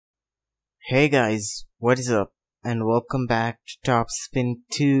Hey guys, what is up? And welcome back to Top Spin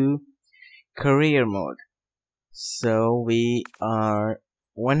 2 Career Mode. So we are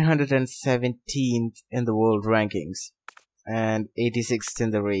 117th in the world rankings and 86th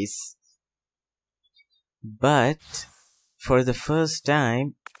in the race. But for the first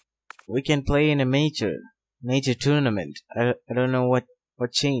time, we can play in a major tournament. I don't know what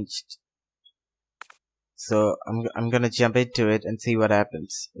changed. So I'm gonna jump into it and see what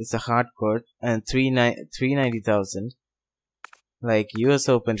happens. It's a hardcore and 390,000. Like US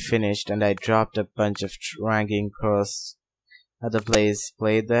Open finished and I dropped a bunch of ranking across other players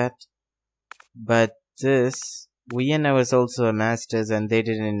played that. But this Vienna was also a Masters and they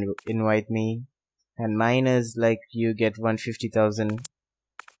didn't invite me. And mine is like you get 150,000.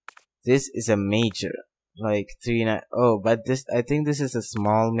 This is a major. Like but I think this is a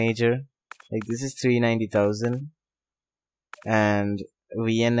small major. Like this is 390,000 and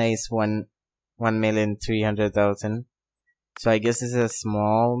Vienna is 1,300,000. So I guess this is a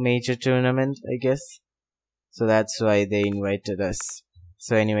small major tournament, I guess. So that's why they invited us.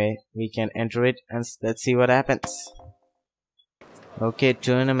 So anyway, we can enter it and let's see what happens. Okay,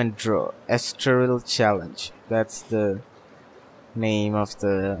 tournament draw. Estoril Challenge. That's the name of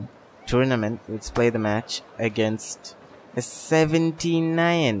the tournament. Let's play the match against a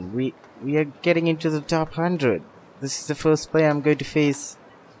 79. We are getting into the top 100. This is the first player I'm going to face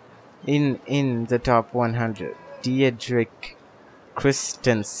in the top 100. Diedrich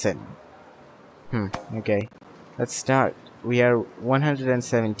Christensen. Okay. Let's start. We are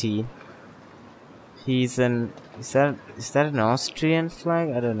 117. He's an... Is that an Austrian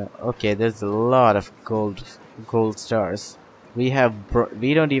flag? I don't know. Okay, there's a lot of gold stars. We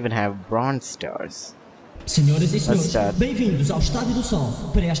don't even have bronze stars. Senhoras e senhores, bem-vindos ao Estádio do Sol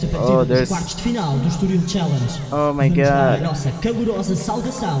para esta partida dos quartos de final do Estoril Challenge. Oh my God! Vamos dar a nossa calorosa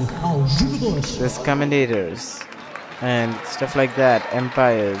saudação aos jogadores. There's commentators and stuff like that,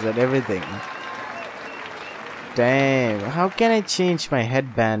 empires and everything. Damn! How can I change my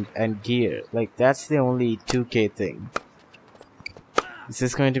headband and gear? Like that's the only 2K thing. This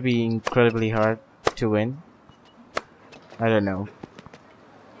is going to be incredibly hard to win. I don't know.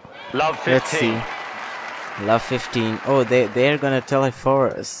 Love 15. Let's see. Love 15. Oh, they're gonna tell it for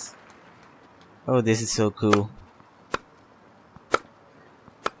us. Oh, this is so cool.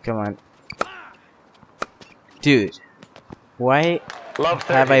 Come on. Dude, why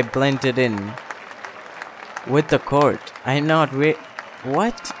have I blended in with the court? I'm not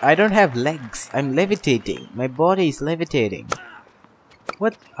what? I don't have legs. I'm levitating. My body is levitating.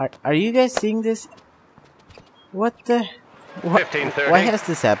 What? Are you guys seeing this? What the? Why has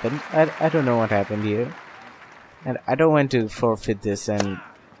this happened? I don't know what happened here. And I don't want to forfeit this and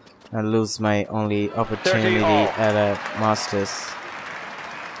lose my only opportunity at a Masters.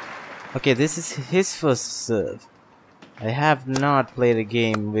 Okay, this is his first serve. I have not played a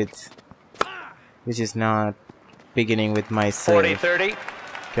game which is not beginning with my serve. 40-30.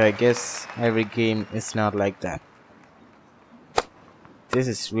 Okay, I guess every game is not like that. This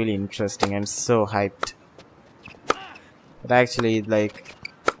is really interesting. I'm so hyped. But actually, like,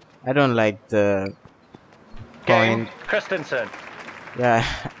 I don't like the point. Christensen. Yeah,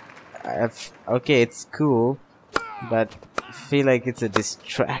 okay, it's cool, but I feel like it's a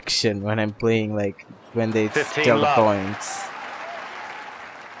distraction when I'm playing, like when they tell the points.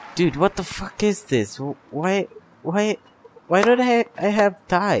 Dude, what the fuck is this? Why don't I have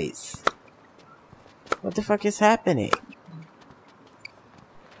ties? What the fuck is happening?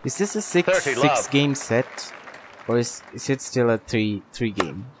 Is this a six game set, or is it still a three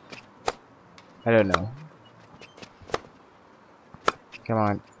game? I don't know. Come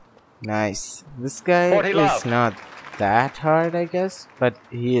on. Nice. This guy is not that hard, I guess, but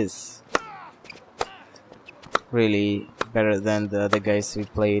he is really better than the other guys we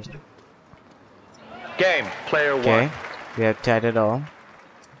played. Game. Player okay, 1. we have tied it all.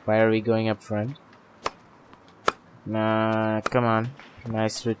 Why are we going up front? Nah, come on.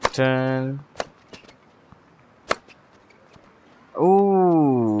 Nice return.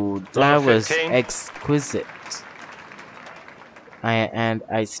 Ooh, that was exquisite.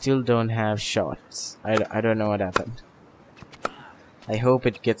 I still don't have shots. I don't know what happened. I hope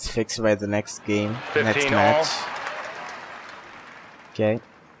it gets fixed by the next game, next match. Okay,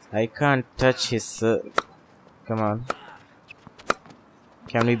 I can't touch his serve. Come on.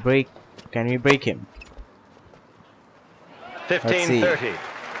 Can we break him? 15-30.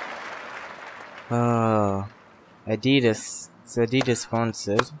 Oh, Adidas. It's Adidas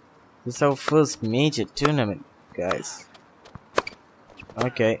sponsored. This is our first major tournament, guys.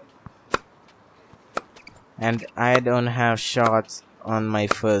 Okay. And I don't have shots on my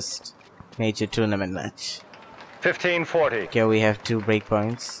first major tournament match. 15-40. Okay, we have 2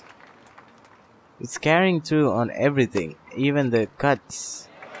 breakpoints. It's carrying through on everything, even the cuts.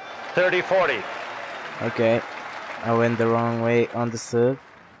 30-40. Okay, I went the wrong way on the serve.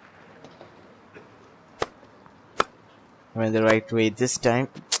 I went the right way this time.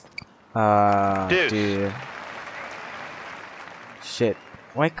 Dude. Shit.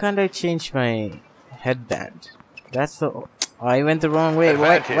 Why can't I change my headband? That's the... I went the wrong way.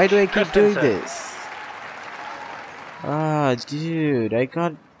 Why do I keep doing this? Dude, I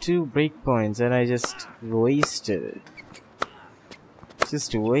got 2 breakpoints and I just wasted it.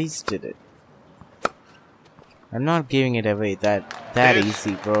 Just wasted it. I'm not giving it away that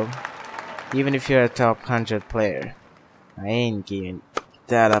easy, bro. Even if you're a top 100 player, I ain't giving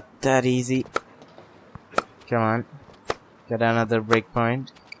that up that easy. Come on. Get another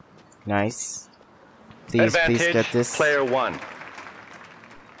breakpoint. Nice. Please get this. Player 1.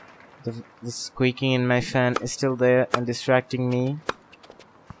 The squeaking in my fan is still there and distracting me.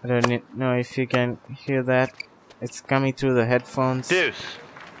 I don't know if you can hear that. It's coming through the headphones. Deuce.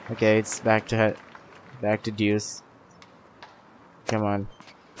 Okay, it's back to deuce. Come on.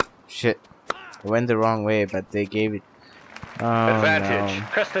 Shit. I went the wrong way, but they gave it. Oh, Advantage. no.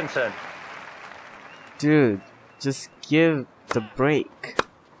 Christensen. Dude, just give the break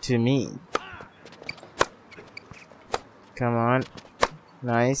to me. Come on.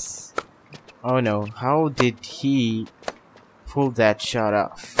 Nice. Oh no, how did he pull that shot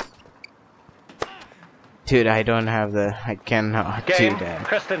off? Dude, I cannot do that.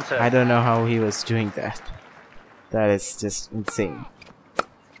 Christensen. I don't know how he was doing that. That is just insane.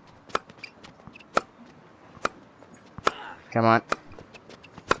 Come on.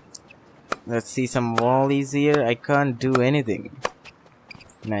 Let's see some volleys here. I can't do anything.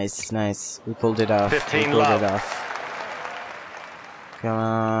 Nice, nice. We pulled it off. 15 love. Come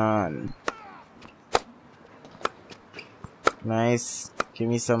on. Nice. Give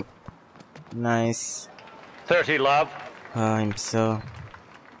me some. Nice. 30 love. Oh, I'm so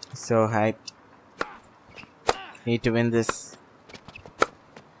hyped. Need to win this.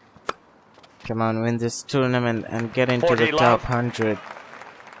 Come on, win this tournament and get into the top 100.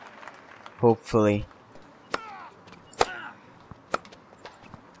 Hopefully.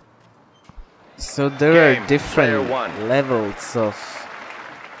 So there are different levels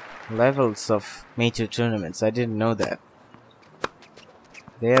of major tournaments. I didn't know that.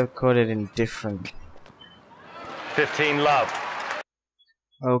 They have coded in different. 15 love.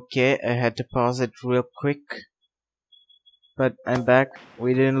 Okay, I had to pause it real quick. But I'm back.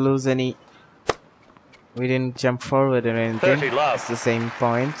 We didn't lose any. We didn't jump forward or anything. 30 love. It's the same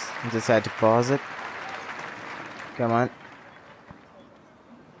points. I just had to pause it. Come on.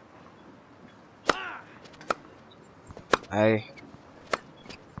 I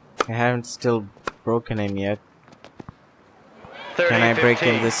haven't still broken him yet. 30, Can I break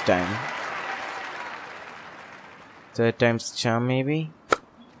 15. him this time? 3rd time's charm, maybe?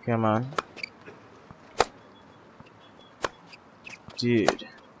 Come on. Dude.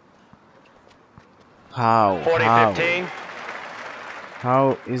 How? 40, How? 15.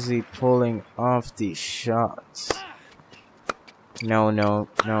 How is he pulling off these shots? No,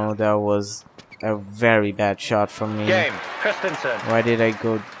 that was a very bad shot from me. Game. Christensen. Why did I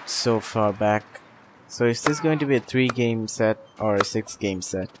go so far back? So is this going to be a 3-game set or a 6-game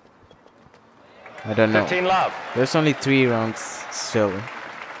set? I don't know. 15 love. There's only 3 rounds still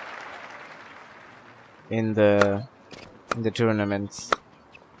in the tournaments.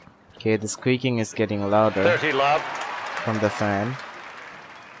 Okay, the squeaking is getting louder 30 love. from the fan.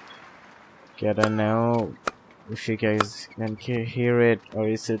 Okay, I don't know if you guys can hear it or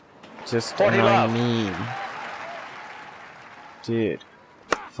is it just 40 love. annoying me. Dude,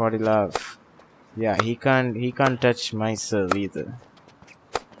 40 love. Yeah, he can't touch my serve either.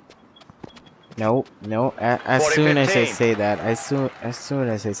 No. As 40, soon as I 15. say that, as soon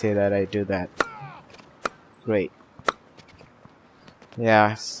as I say that, I do that. Great.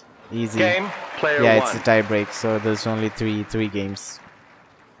 Yeah, easy. Game. Player Yeah, 1. it's a tie break, so there's only three games.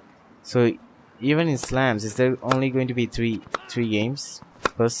 So even in slams, is there only going to be three games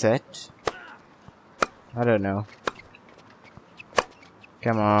per set? I don't know.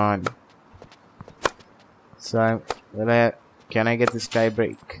 Come on. So can I get this tie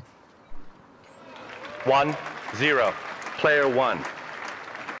break? 1-0. Player 1.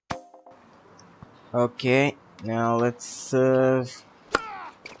 Okay, now let's serve.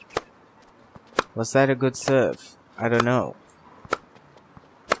 Was that a good serve? I don't know.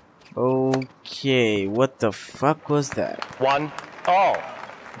 Okay, what the fuck was that? 1-all.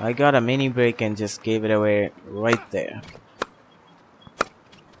 I got a mini break and just gave it away right there.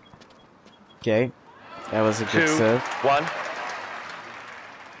 Okay, that was a good 2, serve. 1.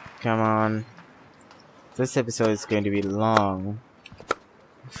 Come on. This episode is going to be long.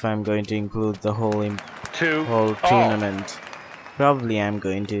 If I'm going to include the whole 2, whole all. tournament. Probably I'm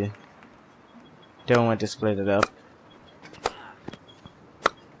going to. Don't want to split it up.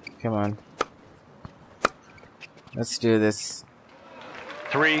 Come on. Let's do this.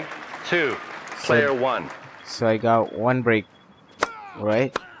 3, 2. Player 1. So I got one break,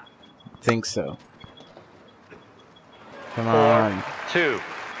 right? Think so. Come 4, on. 2.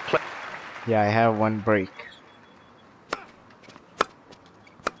 Yeah, I have one break.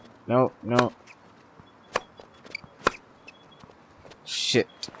 No, no. Shit.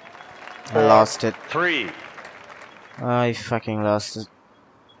 I 4, lost it. 3. I fucking lost it.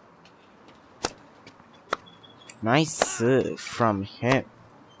 Nice serve from him.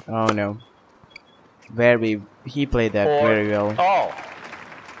 Oh no. He played that 4, very well. all.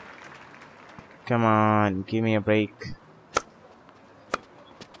 Come on, give me a break.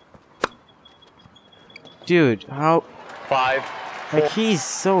 Dude, how... 5, 4. Like, he's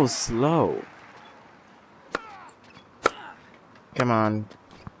so slow. Come on.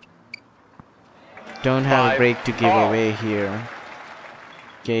 Don't have a 5, break to give all. away here.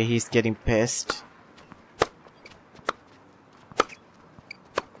 Okay, he's getting pissed.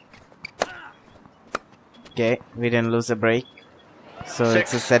 Okay, we didn't lose a break. So 6,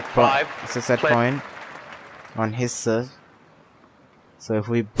 it's a set 5, it's a set play. point on his serve. So if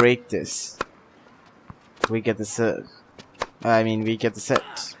we break this, we get the serve. I mean, we get the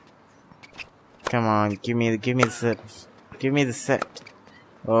set. Come on, give me the set. Give me the set.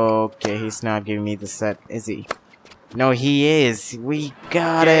 Okay, he's not giving me the set, is he? No, he is. We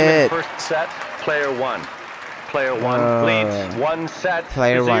got Game in it. first set. Player 1. Player 1 leads 1 set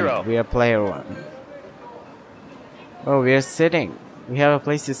Player to 0. 1. We are player 1. Oh, we are sitting. We have a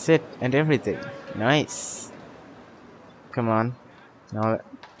place to sit and everything. Nice. Come on. Now,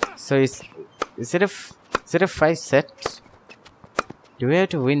 so is it a 5 set? Do we have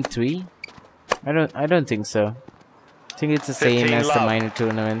to win 3? I don't think so. I think it's the same 15 as the love. minor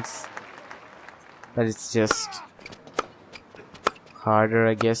tournaments, but it's just harder,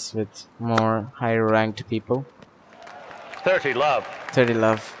 I guess, with more higher ranked people. 30 love. 30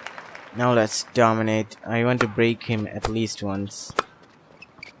 love. Now let's dominate. I want to break him at least once.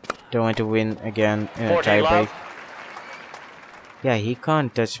 Don't want to win again in a 40 tie break. love. Yeah, he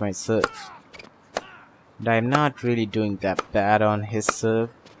can't touch my serve. And I'm not really doing that bad on his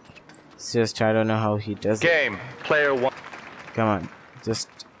serve. It's just I don't know how he does it. Game. Player 1. Come on. Just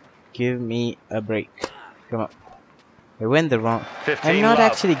give me a break. Come on. I went the wrong... 15 I'm not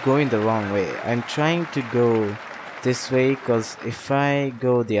love. actually going the wrong way. I'm trying to go this way, because if I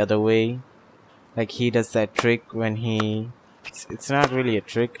go the other way, like he does that trick when he... It's not really a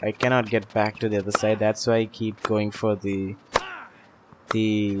trick. I cannot get back to the other side. That's why I keep going for the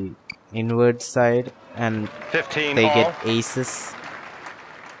inward side, and 15 they all. get aces.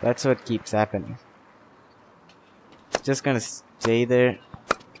 That's what keeps happening. Just gonna stay there.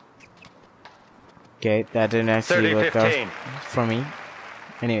 Okay, that didn't actually 30, work 15. out for me.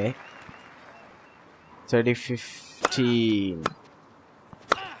 Anyway. 30-15.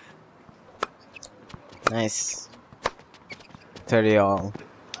 Nice. 30 all.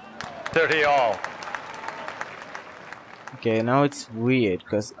 30 all. Okay, now it's weird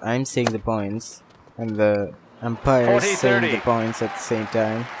because I'm saying the points and the umpire is 40, saying 30. the points at the same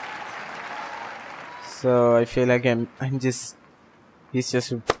time. So I feel like he's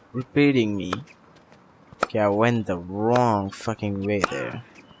just repeating me. Okay, I went the wrong fucking way there.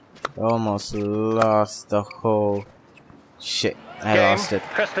 Almost lost the whole shit. I Game. lost it.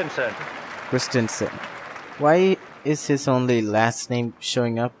 Christensen. Why is his only last name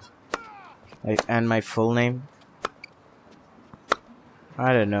showing up? And my full name?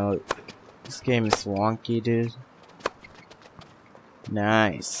 I don't know. This game is wonky, dude.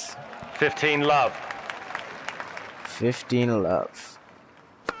 Nice. 15 love. 15 love.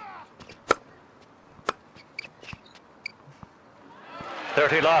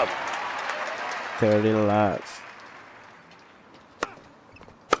 $30 love. 30 love.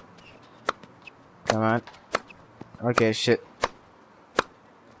 Come on. Okay, shit.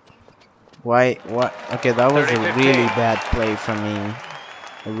 Why? What? Okay, that was a 30-15. really bad play from me.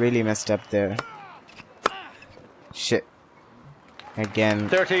 I really messed up there. Shit. Again.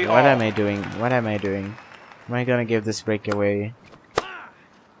 30 What all. am I doing? What am I doing? Am I gonna give this break away?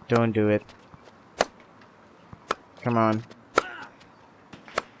 Don't do it. Come on.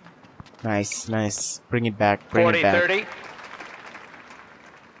 Nice, nice. Bring it back. Bring 40, it back. 30.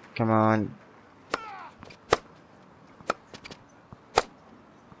 Come on.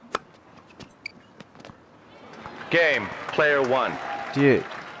 Game, player 1. Dude,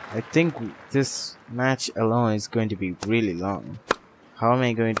 I think this match alone is going to be really long. How am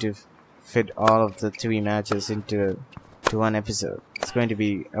I going to fit all of the 3 matches into one episode? It's going to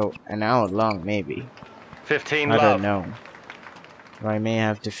be an hour long, maybe. 15 I love. don't know. Or I may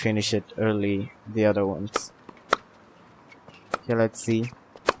have to finish it early, the other ones. Okay, let's see.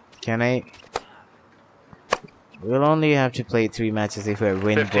 Can I? We'll only have to play 3 matches if I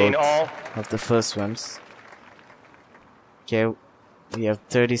win 15 both all. of the first ones. Okay, we have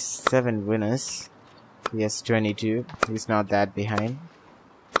 37 winners. He has 22. He's not that behind.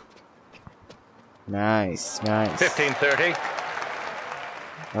 Nice, nice. 15-30.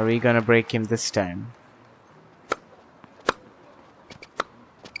 Are we gonna break him this time?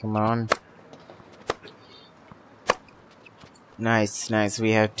 Come on. Nice, nice.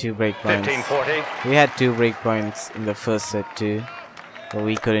 We have 2 break points. 15-40. We had 2 break points in the first set too, but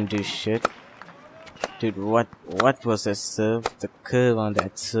we couldn't do shit. Dude, what was that serve? The curve on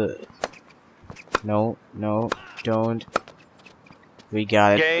that serve. No, no, don't. We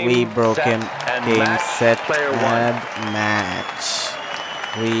got it. Game, We broke set, him. and Game, match, set, player and one. match.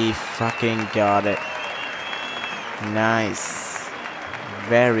 We fucking got it. Nice.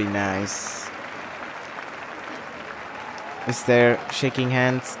 Very nice. Is there shaking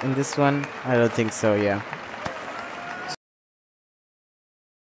hands in this one? I don't think so, yeah.